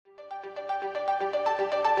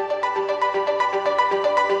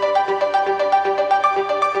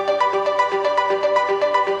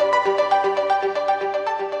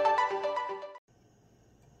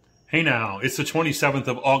Hey now, it's the 27th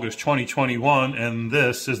of August, 2021, and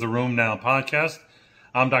this is the Room Now podcast.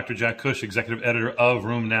 I'm Dr. Jack Cush, executive editor of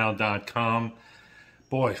RoomNow.com.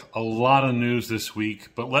 Boy, a lot of news this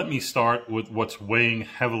week, but let me start with what's weighing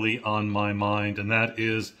heavily on my mind, and that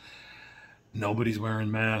is nobody's wearing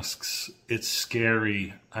masks. It's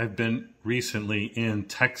scary. I've been recently in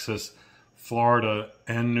Texas, Florida,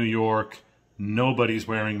 and New York. Nobody's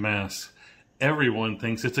wearing masks. Everyone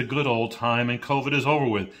thinks it's a good old time and COVID is over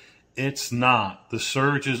with. It's not. The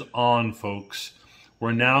surge is on, folks.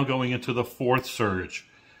 We're now going into the fourth surge.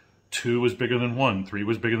 2 was bigger than 1. 3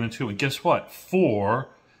 was bigger than 2. And guess what? 4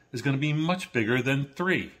 is going to be much bigger than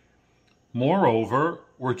 3. Moreover,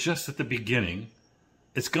 we're just at the beginning.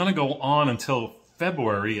 It's going to go on until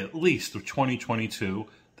February, at least, of 2022.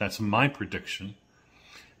 That's my prediction.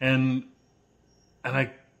 And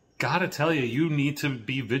I got to tell you, you need to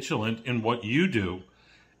be vigilant in what you do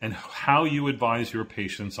and how you advise your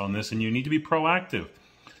patients on this, and you need to be proactive.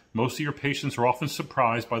 Most of your patients are often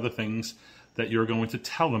surprised by the things that you're going to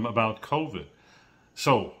tell them about COVID.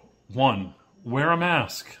 So, 1, wear a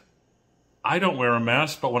mask. I don't wear a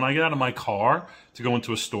mask, but when I get out of my car to go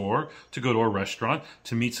into a store, to go to a restaurant,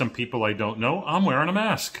 to meet some people I don't know, I'm wearing a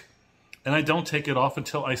mask. And I don't take it off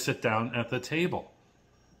until I sit down at the table.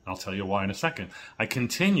 I'll tell you why in a second. I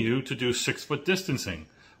continue to do 6-foot distancing.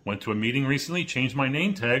 Went to a meeting recently, changed my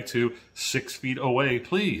name tag to 6 feet away,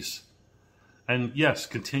 please. And yes,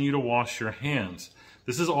 continue to wash your hands.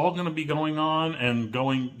 This is all going to be going on and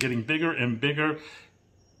getting bigger and bigger.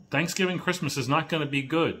 Thanksgiving, Christmas is not going to be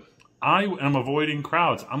good. I am avoiding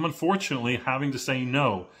crowds. I'm unfortunately having to say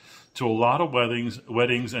no to a lot of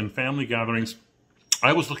weddings and family gatherings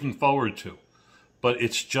I was looking forward to. But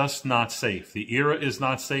it's just not safe. The era is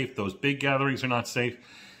not safe. Those big gatherings are not safe.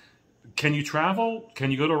 Can you travel? Can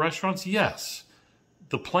you go to restaurants? Yes.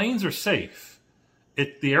 The planes are safe.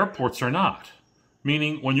 The airports are not.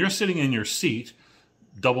 Meaning when you're sitting in your seat,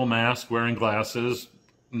 double mask, wearing glasses,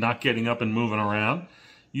 not getting up and moving around,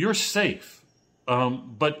 you're safe.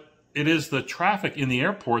 But it is the traffic in the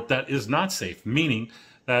airport that is not safe. Meaning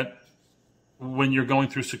that when you're going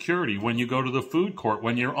through security, when you go to the food court,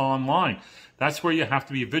 when you're online, that's where you have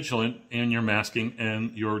to be vigilant in your masking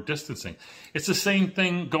and your distancing. It's the same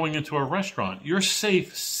thing going into a restaurant. You're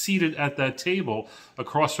safe seated at that table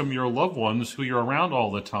across from your loved ones who you're around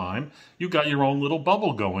all the time. You've got your own little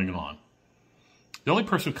bubble going on. The only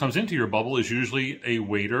person who comes into your bubble is usually a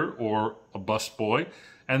waiter or a busboy,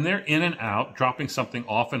 and they're in and out, dropping something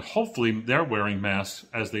off, and hopefully they're wearing masks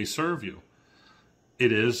as they serve you.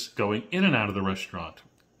 It is going in and out of the restaurant,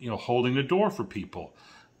 holding the door for people.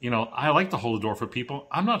 I like to hold the door for people.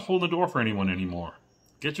 I'm not holding the door for anyone anymore.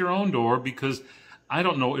 Get your own door, because I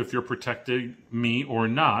don't know if you're protecting me or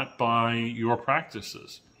not by your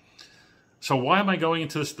practices. So why am I going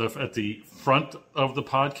into this stuff at the front of the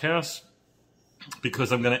podcast?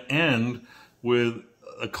 Because I'm going to end with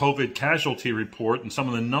a COVID casualty report and some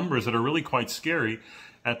of the numbers that are really quite scary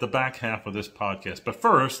at the back half of this podcast. But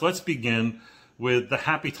first, let's begin with the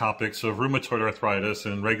happy topics of rheumatoid arthritis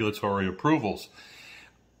and regulatory approvals.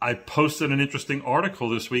 I posted an interesting article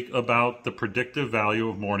this week about the predictive value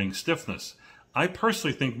of morning stiffness. I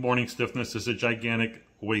personally think morning stiffness is a gigantic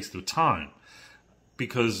waste of time,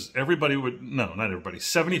 because not everybody,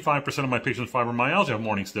 75% of my patients with fibromyalgia have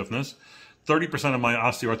morning stiffness, 30% of my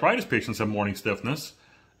osteoarthritis patients have morning stiffness,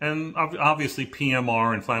 and obviously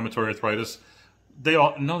PMR, inflammatory arthritis, they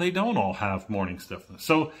don't all have morning stiffness.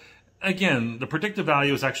 So again, the predictive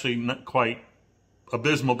value is actually not quite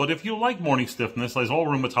abysmal, but if you like morning stiffness, as all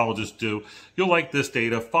rheumatologists do, you'll like this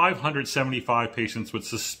data. 575 patients with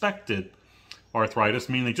suspected arthritis,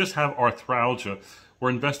 meaning they just have arthralgia, were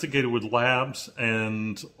investigated with labs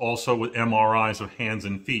and also with MRIs of hands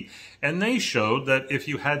and feet. And they showed that if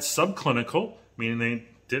you had subclinical, meaning they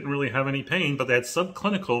didn't really have any pain, but they had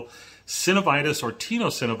subclinical synovitis or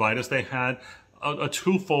tenosynovitis, they had a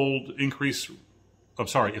twofold increase.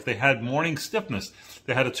 If they had morning stiffness,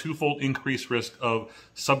 they had a twofold increased risk of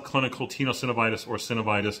subclinical tenosynovitis or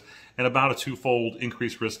synovitis, and about a twofold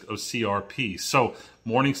increased risk of CRP. So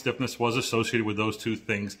morning stiffness was associated with those two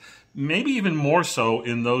things, maybe even more so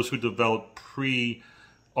in those who developed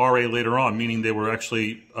pre-RA later on, meaning they were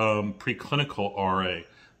actually preclinical RA.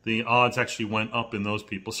 The odds actually went up in those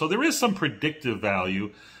people. So there is some predictive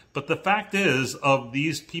value, but the fact is, of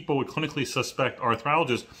these people with clinically suspect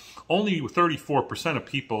arthralgias, only 34% of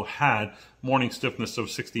people had morning stiffness of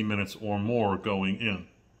 60 minutes or more going in.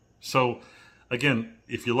 So again,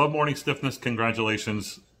 if you love morning stiffness,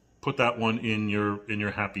 congratulations. Put that one in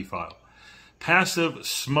your happy file. Passive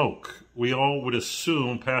smoke. We all would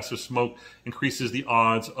assume passive smoke increases the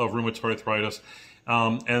odds of rheumatoid arthritis.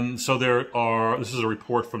 And so this is a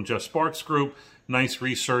report from Jeff Sparks' group, nice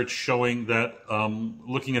research showing that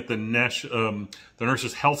looking at the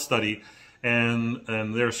Nurses' Health Study and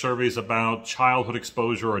their surveys about childhood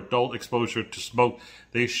exposure or adult exposure to smoke,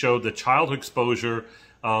 they showed that childhood exposure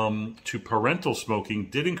to parental smoking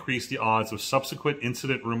did increase the odds of subsequent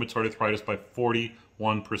incident rheumatoid arthritis by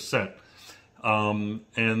 41%. And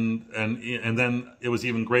then it was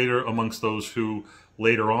even greater amongst those who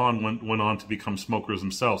later on went on to become smokers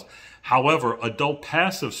themselves. However, adult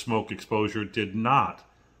passive smoke exposure did not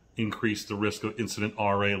increase the risk of incident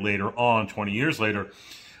RA later on, 20 years later.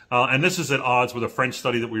 And this is at odds with a French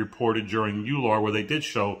study that we reported during EULAR, where they did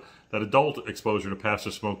show that adult exposure to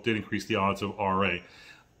passive smoke did increase the odds of RA.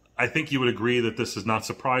 I think you would agree that this is not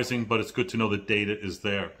surprising, but it's good to know the data is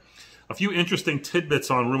there. A few interesting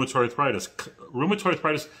tidbits on rheumatoid arthritis. Rheumatoid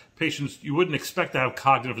arthritis patients, you wouldn't expect to have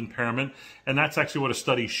cognitive impairment, and that's actually what a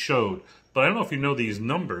study showed. But I don't know if you know these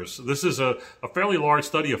numbers. This is a fairly large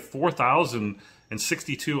study of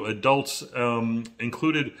 4,062 adults,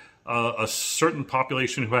 included a certain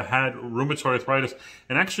population who had rheumatoid arthritis.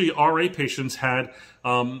 And actually, RA patients had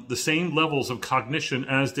the same levels of cognition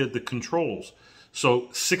as did the controls. So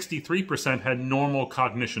 63% had normal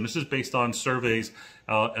cognition. This is based on surveys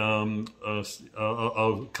of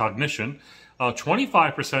cognition.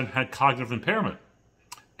 25% had cognitive impairment,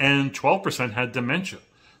 and 12% had dementia.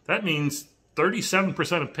 That means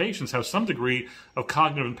 37% of patients have some degree of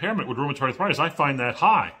cognitive impairment with rheumatoid arthritis. I find that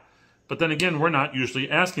high. But then again, we're not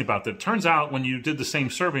usually asking about that. It turns out when you did the same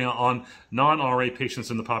survey on non-RA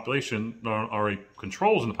patients in the population, non-RA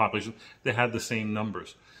controls in the population, they had the same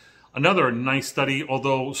numbers. Another nice study,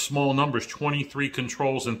 although small numbers, 23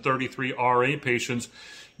 controls and 33 RA patients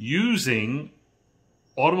using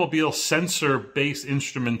automobile sensor-based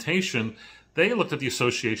instrumentation. They looked at the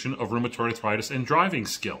association of rheumatoid arthritis and driving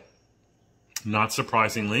skill. Not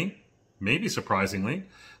surprisingly, maybe surprisingly,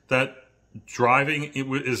 that driving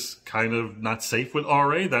is kind of not safe with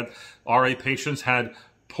RA, that RA patients had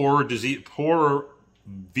poor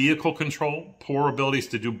vehicle control, poor abilities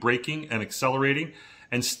to do braking and accelerating,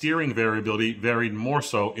 and steering variability varied more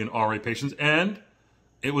so in RA patients, and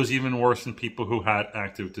it was even worse in people who had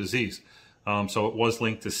active disease. So it was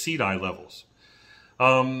linked to CDAI levels.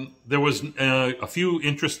 There was a few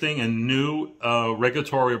interesting and new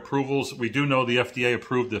regulatory approvals. We do know the FDA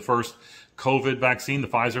approved the first COVID vaccine, the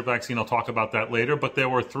Pfizer vaccine. I'll talk about that later. But there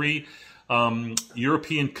were 3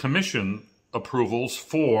 European Commission approvals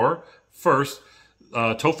for, first,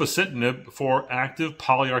 tofacitinib for active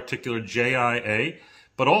polyarticular JIA,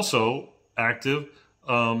 but also active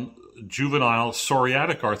juvenile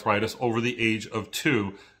psoriatic arthritis over the age of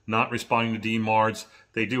 2, not responding to DMARDs.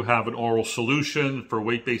 They do have an oral solution for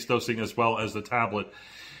weight-based dosing as well as the tablet.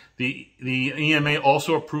 The EMA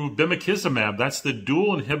also approved bimekizumab. That's the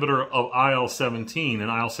dual inhibitor of IL-17, an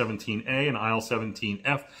IL-17A and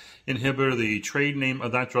IL-17F inhibitor. The trade name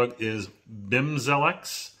of that drug is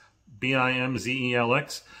Bimzelx,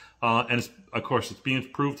 B-I-M-Z-E-L-X. And of course, it's being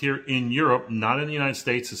approved here in Europe, not in the United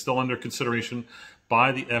States. It's still under consideration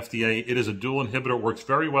by the FDA. It is a dual inhibitor. It works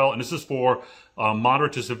very well. And this is for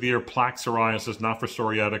moderate to severe plaque psoriasis, not for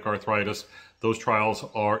psoriatic arthritis. Those trials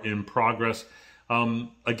are in progress.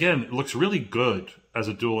 Again, it looks really good as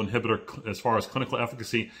a dual inhibitor as far as clinical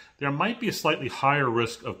efficacy. There might be a slightly higher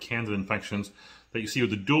risk of candida infections that you see with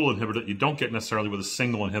the dual inhibitor that you don't get necessarily with a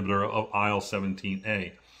single inhibitor of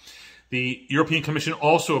IL-17A. The European Commission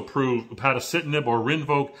also approved upadacitinib or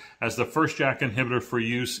Rinvoq as the first JAK inhibitor for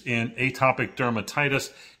use in atopic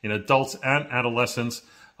dermatitis in adults and adolescents.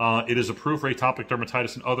 It is approved for atopic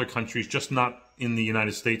dermatitis in other countries, just not in the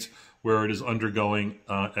United States, where it is undergoing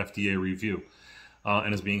FDA review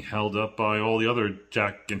and is being held up by all the other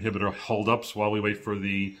JAK inhibitor holdups while we wait for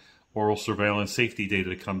the oral surveillance safety data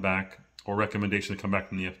to come back or recommendation to come back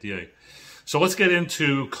from the FDA. So let's get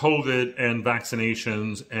into COVID and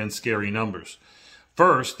vaccinations and scary numbers.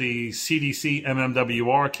 First, the CDC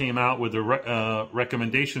MMWR came out with the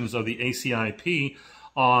recommendations of the ACIP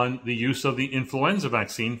on the use of the influenza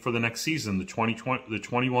vaccine for the next season, the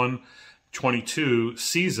 21-22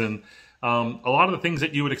 season. A lot of the things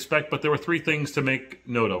that you would expect, but there were 3 things to make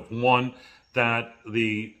note of. One, that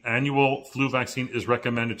the annual flu vaccine is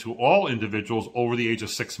recommended to all individuals over the age of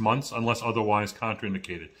 6 months unless otherwise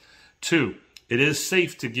contraindicated. 2, it is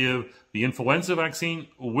safe to give the influenza vaccine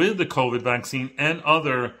with the COVID vaccine and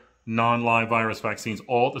other non-live virus vaccines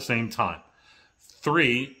all at the same time.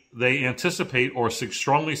 3, they anticipate or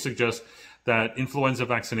strongly suggest that influenza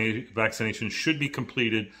vaccination should be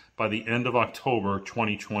completed by the end of October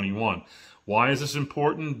 2021. Why is this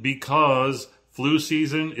important? Because flu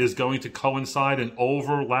season is going to coincide and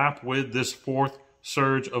overlap with this 4th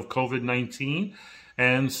surge of COVID-19,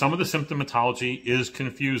 and some of the symptomatology is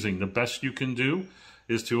confusing. The best you can do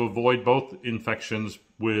is to avoid both infections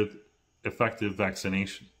with effective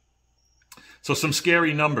vaccination. So some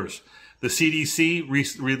scary numbers. The CDC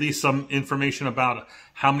released some information about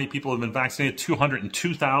how many people have been vaccinated.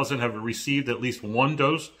 202,000 have received at least one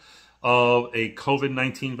dose of a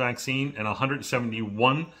COVID-19 vaccine, and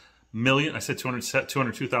 171 million, I said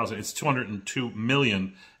 202,000, it's 202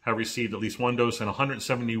 million have received at least one dose, and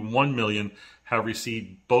 171 million have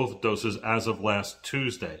received both doses as of last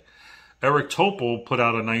Tuesday. Eric Topol put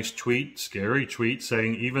out a nice tweet, scary tweet,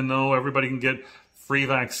 saying even though everybody can get free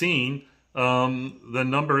vaccine, the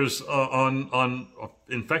numbers on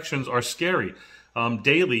infections are scary.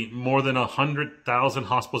 Daily, more than 100,000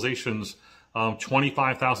 hospitalizations,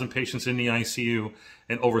 25,000 patients in the ICU,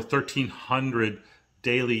 and over 1,300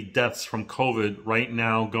 daily deaths from COVID right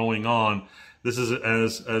now going on. This is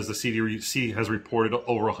as the CDC has reported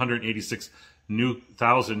over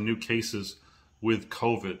 186,000 new cases with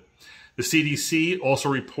COVID. The CDC also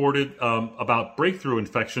reported about breakthrough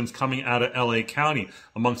infections coming out of LA County.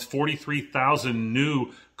 Amongst 43,000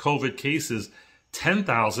 new COVID cases,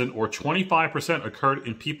 10,000 or 25% occurred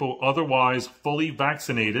in people otherwise fully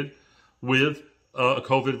vaccinated with a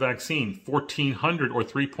COVID vaccine. 1,400 or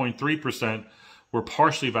 3.3% were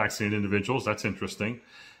partially vaccinated individuals. That's interesting.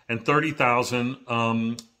 And 30,000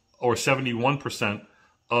 or 71%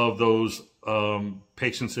 of those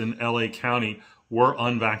patients in LA County were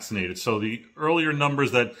unvaccinated. So the earlier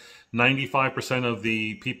numbers that 95% of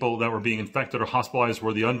the people that were being infected or hospitalized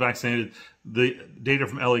were the unvaccinated, the data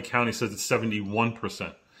from LA County says it's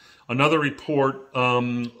 71%. Another report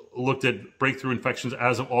looked at breakthrough infections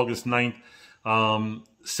as of August 9th.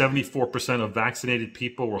 74% of vaccinated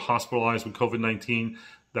people were hospitalized with COVID-19,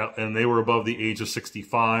 and they were above the age of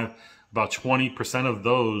 65. About 20% of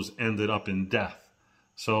those ended up in death.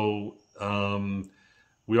 So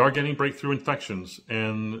we are getting breakthrough infections,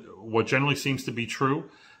 and what generally seems to be true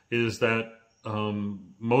is that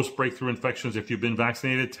most breakthrough infections, if you've been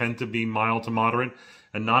vaccinated, tend to be mild to moderate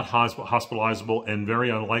and not hospitalizable and very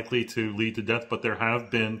unlikely to lead to death, but there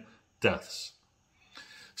have been deaths.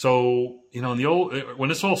 So, you know, when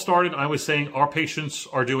this all started, I was saying our patients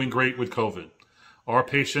are doing great with COVID. Our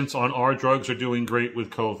patients on our drugs are doing great with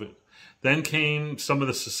COVID. Then came some of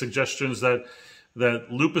the suggestions that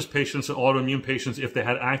lupus patients and autoimmune patients, if they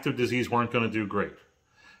had active disease, weren't going to do great.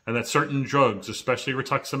 And that certain drugs, especially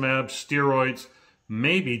rituximab, steroids,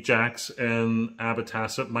 maybe JAKs and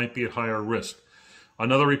abatacept, might be at higher risk.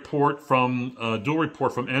 Another report from, dual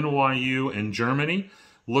report from NYU in Germany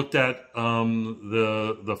looked at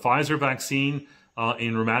the Pfizer vaccine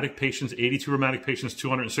in rheumatic patients, 82 rheumatic patients,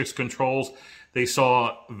 206 controls. They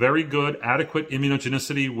saw very good, adequate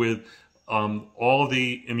immunogenicity with all of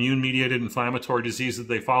the immune-mediated inflammatory disease that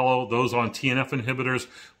they follow, those on TNF inhibitors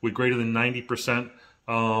with greater than 90%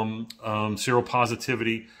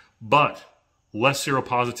 seropositivity, but less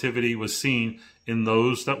seropositivity was seen in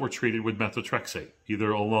those that were treated with methotrexate, either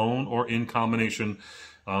alone or in combination.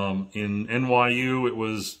 In NYU, it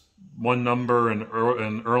was one number, and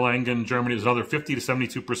Erlangen, Germany, is another 50 to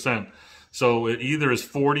 72%. So it either is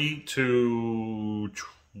 40 to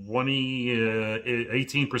 20,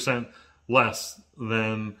 18% less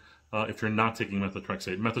than if you're not taking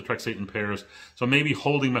methotrexate. Methotrexate impairs. So maybe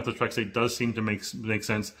holding methotrexate does seem to make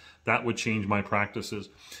sense. That would change my practices.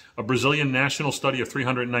 A Brazilian national study of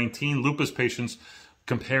 319 lupus patients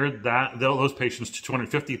compared those patients to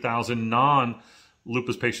 250,000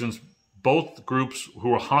 non-lupus patients. Both groups who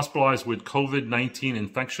were hospitalized with COVID-19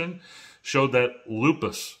 infection showed that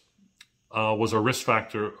lupus was a risk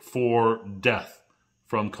factor for death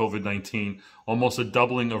from COVID-19, almost a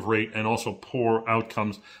doubling of rate, and also poor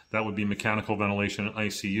outcomes. That would be mechanical ventilation and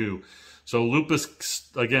ICU. So lupus,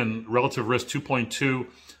 again, relative risk 2.2,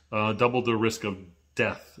 doubled the risk of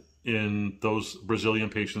death in those Brazilian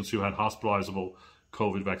patients who had hospitalizable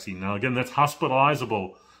COVID vaccine. Now, again, that's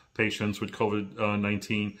hospitalizable patients with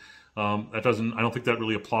COVID-19. I don't think that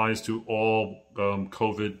really applies to all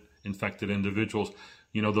COVID infected individuals.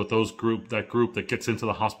 You know, that group that gets into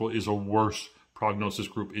the hospital is a worse prognosis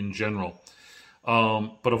group in general.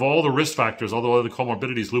 But of all the risk factors, all the other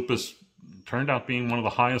comorbidities, lupus turned out being one of the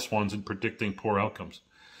highest ones in predicting poor outcomes.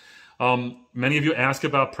 Many of you ask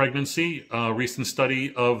about pregnancy. A recent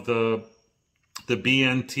study of the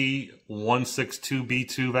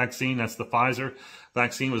BNT162b2 vaccine, that's the Pfizer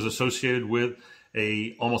vaccine, was associated with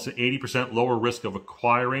almost an 80% lower risk of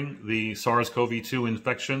acquiring the SARS-CoV-2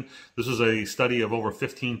 infection. This is a study of over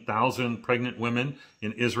 15,000 pregnant women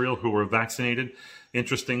in Israel who were vaccinated.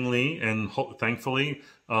 Interestingly and thankfully,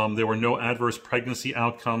 there were no adverse pregnancy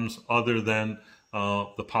outcomes other than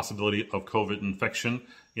the possibility of COVID infection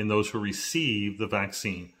in those who receive the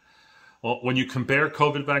vaccine. Well, when you compare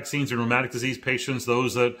COVID vaccines in rheumatic disease patients,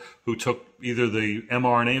 those who took either the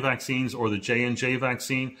mRNA vaccines or the J&J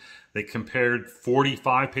vaccine, they compared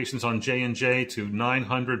 45 patients on J&J to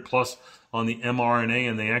 900 plus on the mRNA,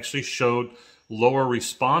 and they actually showed lower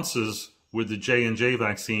responses with the J&J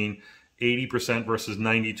vaccine, 80% versus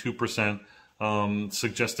 92%,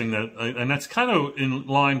 suggesting that, and that's kind of in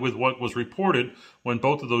line with what was reported when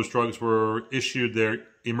both of those drugs were issued their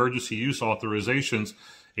emergency use authorizations,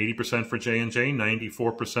 80% for J&J,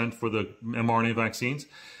 94% for the mRNA vaccines.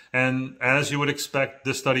 And as you would expect,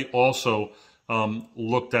 this study also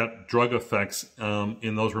looked at drug effects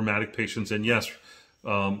in those rheumatic patients. And yes,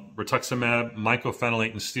 rituximab,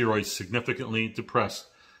 mycophenolate, and steroids significantly depressed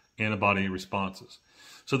antibody responses.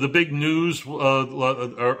 So the big news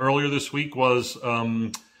earlier this week was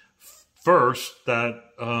first that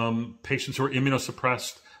patients who are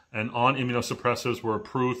immunosuppressed and on immunosuppressives were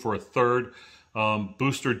approved for a third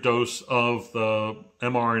booster dose of the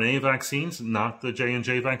mRNA vaccines, not the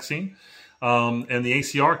J&J vaccine. And the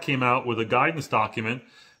ACR came out with a guidance document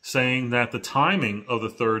saying that the timing of the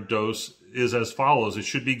third dose is as follows. It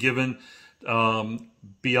should be given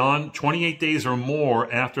beyond 28 days or more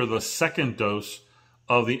after the second dose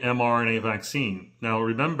of the mRNA vaccine. Now,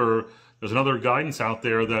 remember, there's another guidance out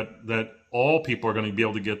there that all people are going to be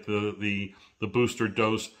able to get the booster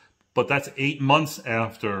dose, but that's 8 months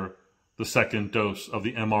after the second dose of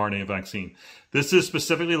the mRNA vaccine. This is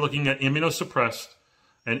specifically looking at immunosuppressed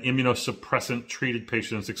and immunosuppressant treated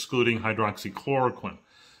patients, excluding hydroxychloroquine.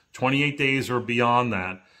 28 days or beyond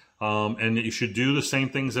that. And you should do the same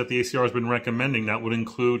things that the ACR has been recommending. That would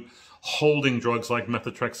include holding drugs like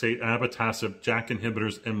methotrexate, abatacept, JAK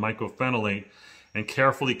inhibitors, and mycophenolate, and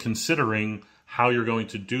carefully considering how you're going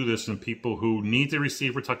to do this in people who need to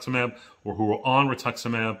receive rituximab or who are on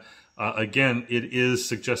rituximab. Again, it is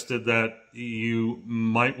suggested that you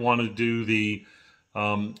might want to do the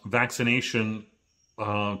vaccination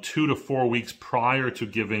 2 to 4 weeks prior to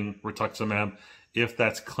giving rituximab if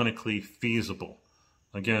that's clinically feasible.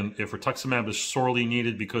 Again, if rituximab is sorely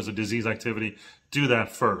needed because of disease activity, do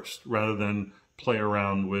that first rather than play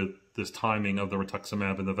around with this timing of the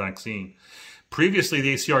rituximab and the vaccine. Previously,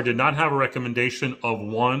 the ACR did not have a recommendation of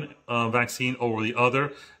one vaccine over the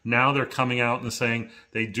other. Now they're coming out and saying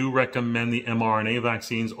they do recommend the mRNA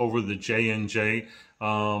vaccines over the J&J.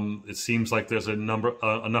 It seems like there's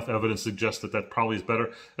enough evidence to suggest that probably is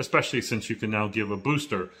better, especially since you can now give a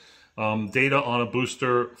booster. Data on a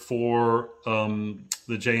booster for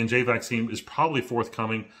the J&J vaccine is probably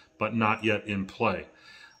forthcoming, but not yet in play.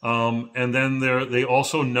 And then they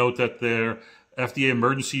also note that their FDA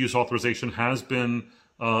emergency use authorization has been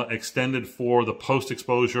extended for the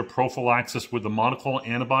post-exposure prophylaxis with the monoclonal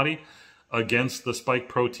antibody against the spike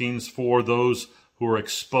proteins for those who are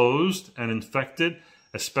exposed and infected,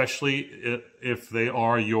 especially if they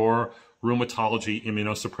are your rheumatology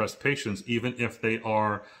immunosuppressed patients, even if they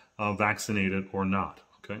are vaccinated or not.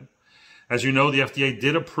 Okay. As you know, the FDA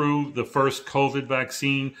did approve the first COVID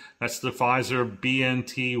vaccine. That's the Pfizer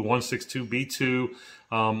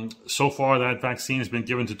BNT162b2. So far, that vaccine has been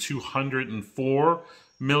given to 204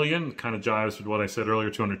 million, kind of jives with what I said earlier,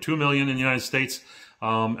 202 million in the United States.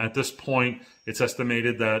 At this point, it's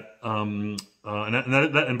estimated that, and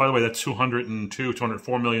by the way, that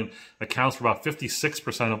 204 million accounts for about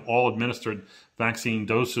 56% of all administered vaccine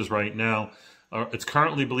doses right now. It's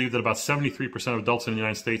currently believed that about 73% of adults in the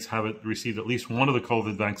United States have received at least one of the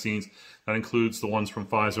COVID vaccines. That includes the ones from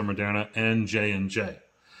Pfizer, Moderna, and J&J.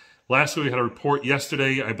 Lastly, we had a report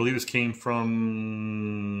yesterday. I believe this came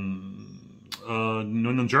from New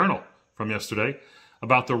England Journal from yesterday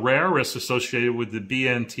about the rare risks associated with the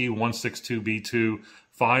BNT162b2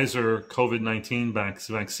 Pfizer COVID-19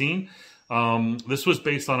 vaccine. This was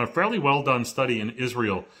based on a fairly well-done study in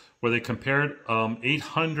Israel where they compared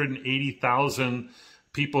 880,000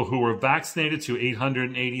 people who were vaccinated to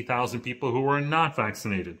 880,000 people who were not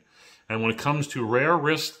vaccinated. And when it comes to rare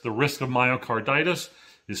risk, the risk of myocarditis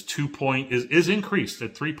is increased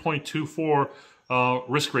at 3.24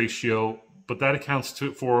 risk ratio, but that accounts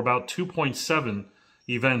for about 2.7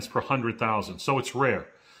 events per 100,000. So it's rare.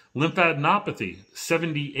 Lymphadenopathy,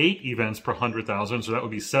 78 events per 100,000, so that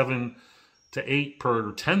would be 7 to 8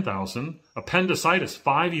 per 10,000. Appendicitis,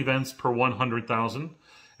 5 events per 100,000.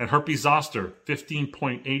 And herpes zoster,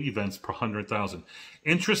 15.8 events per 100,000.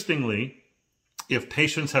 Interestingly, if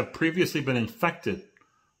patients have previously been infected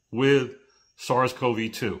with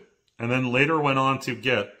SARS-CoV-2 and then later went on to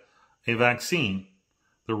get a vaccine,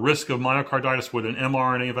 the risk of myocarditis with an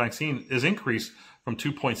mRNA vaccine is increased from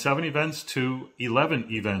 2.7 events to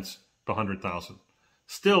 11 events per 100,000.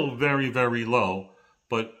 Still very, very low,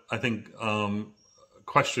 but I think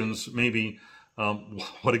questions maybe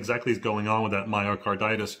what exactly is going on with that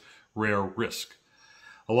myocarditis rare risk.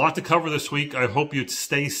 A lot to cover this week. I hope you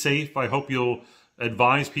stay safe. I hope you'll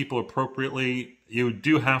advise people appropriately. You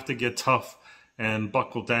do have to get tough and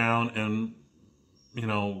buckle down and,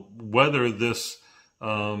 weather this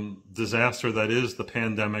disaster that is the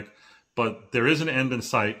pandemic. But there is an end in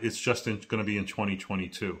sight. It's just going to be in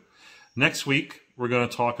 2022. Next week, we're going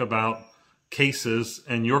to talk about cases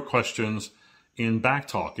and your questions in Back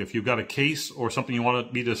Talk. If you've got a case or something you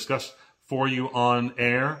want me to discuss for you on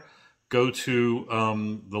air, go to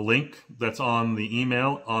the link that's on the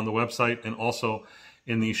email on the website and also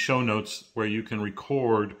in the show notes where you can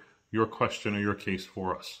record your question or your case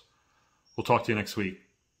for us. We'll talk to you next week.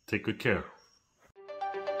 Take good care.